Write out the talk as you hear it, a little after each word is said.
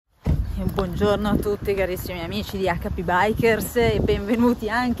buongiorno a tutti carissimi amici di HP Bikers e benvenuti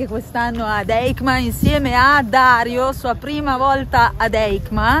anche quest'anno ad Eicma insieme a Dario, sua prima volta ad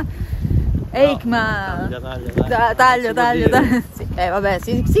Eicma. Eicma, taglio. Sì, vabbè,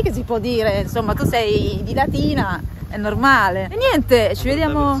 sì che si può dire, insomma, tu sei di Latina, è normale. E niente, ci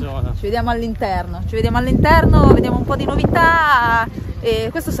vediamo all'interno, vediamo un po' di novità e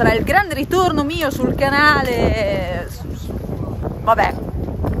questo sarà il grande ritorno mio sul canale. Vabbè,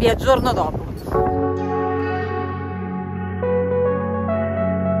 vi aggiorno dopo.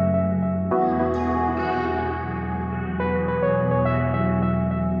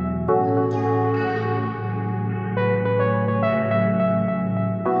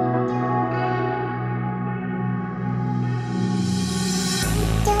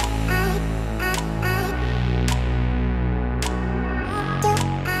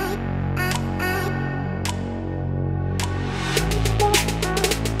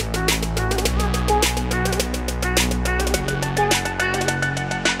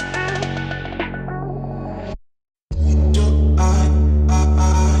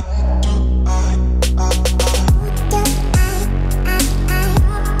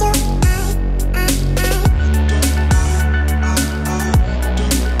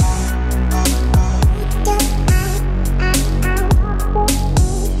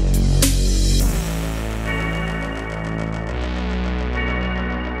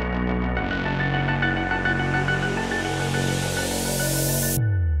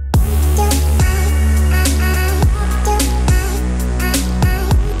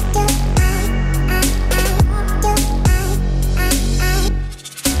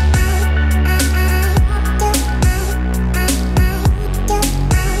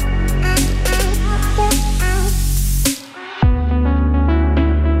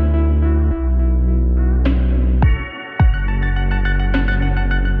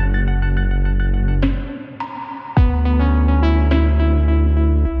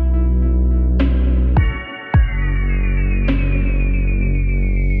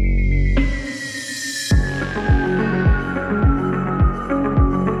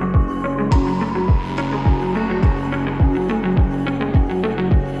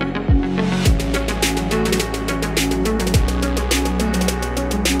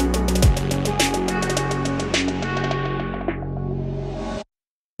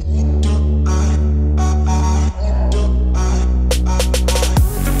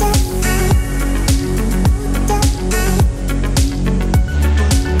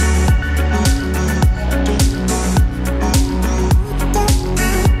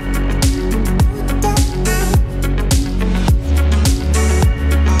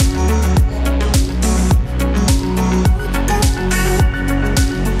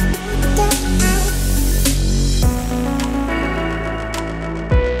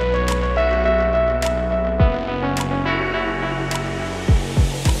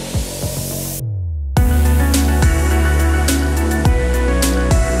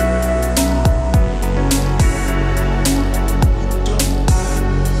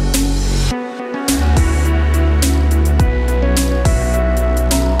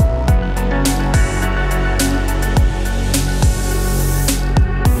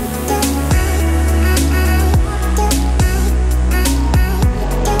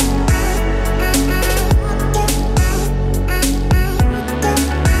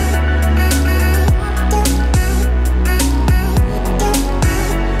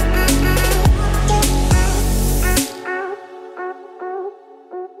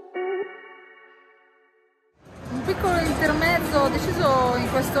 Ho deciso in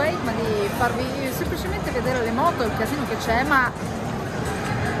questo Eicma di farvi semplicemente vedere le moto, il casino che c'è, ma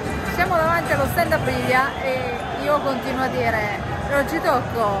siamo davanti allo stand Aprilia e io continuo a dire non ci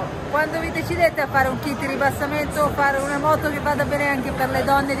tocco. Quando vi decidete a fare un kit di ribassamento, fare una moto che vada bene anche per le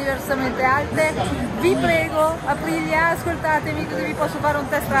donne diversamente alte, vi prego Aprilia, ascoltatemi così vi posso fare un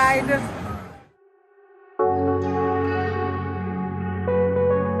test ride.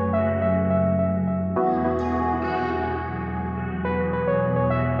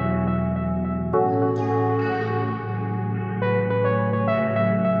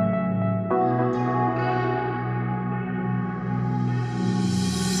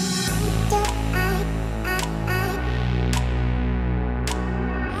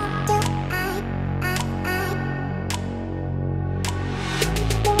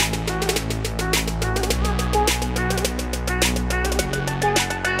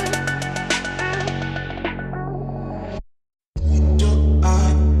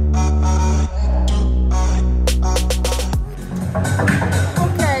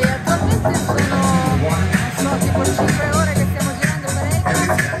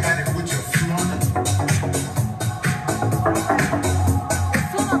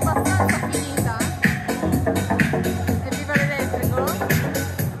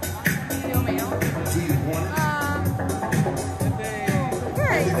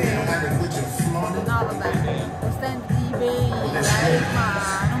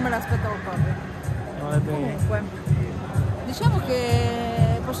 ma non me l'aspettavo proprio. Comunque, diciamo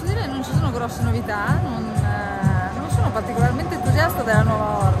che posso dire che non ci sono grosse novità, non sono particolarmente entusiasta della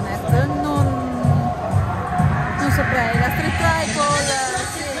nuova Hornet, non saprei, la street rifle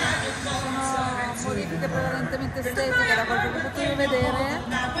sì, sono modifiche prevalentemente estetiche da quel che potevo vedere,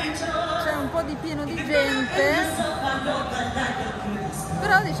 c'è un po' di pieno di gente,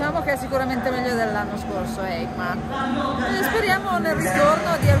 però diciamo che è sicuramente meglio dell'anno scorso Eicma, e speriamo nel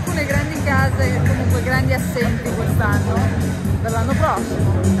ritorno di alcune grandi case, comunque grandi assenti quest'anno per l'anno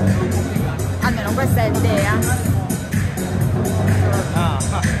prossimo, almeno questa è l'idea. No,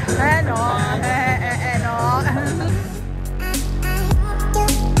 no.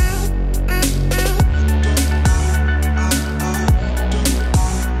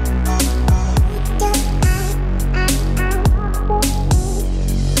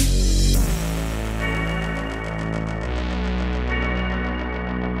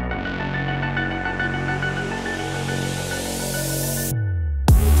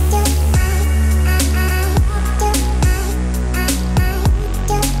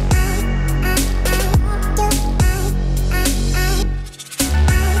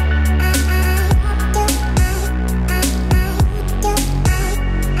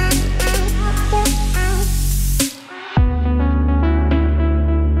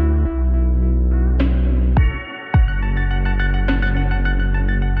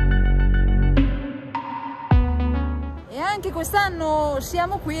 Quest'anno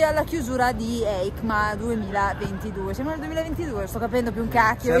siamo qui alla chiusura di Eicma 2022, siamo nel 2022, sto capendo più un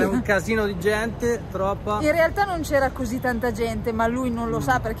cacchio. C'era un casino di gente, troppa. In realtà non c'era così tanta gente, ma lui non lo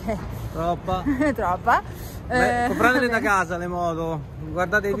sa perché... Troppa. Troppa. Compratele da casa le moto,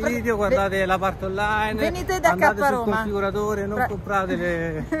 guardate i video, guardate la parte online, venite da andate sul Roma. Configuratore, non comprate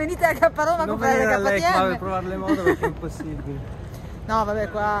le... venite a Roma a comprare le KTM. Non venite per provare le moto perché è impossibile. No vabbè,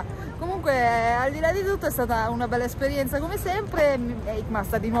 qua comunque al di là di tutto è stata una bella esperienza come sempre. Eicma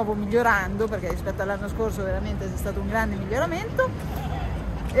sta di nuovo migliorando, perché rispetto all'anno scorso veramente c'è stato un grande miglioramento.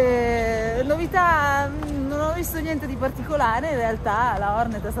 Novità, non ho visto niente di particolare, in realtà la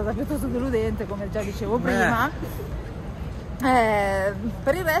Hornet è stata piuttosto deludente come già dicevo prima.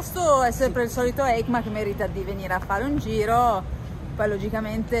 Per il resto è sempre il solito Eicma che merita di venire a fare un giro, poi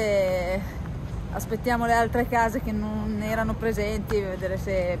logicamente aspettiamo le altre case che non erano presenti, vedere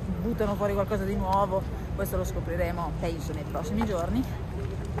se buttano fuori qualcosa di nuovo, questo lo scopriremo penso nei prossimi giorni.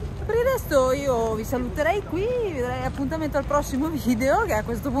 Per il resto io vi saluterei qui, vi darei appuntamento al prossimo video che a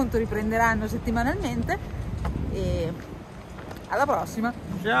questo punto riprenderanno settimanalmente e alla prossima!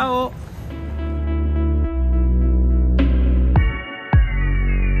 Ciao!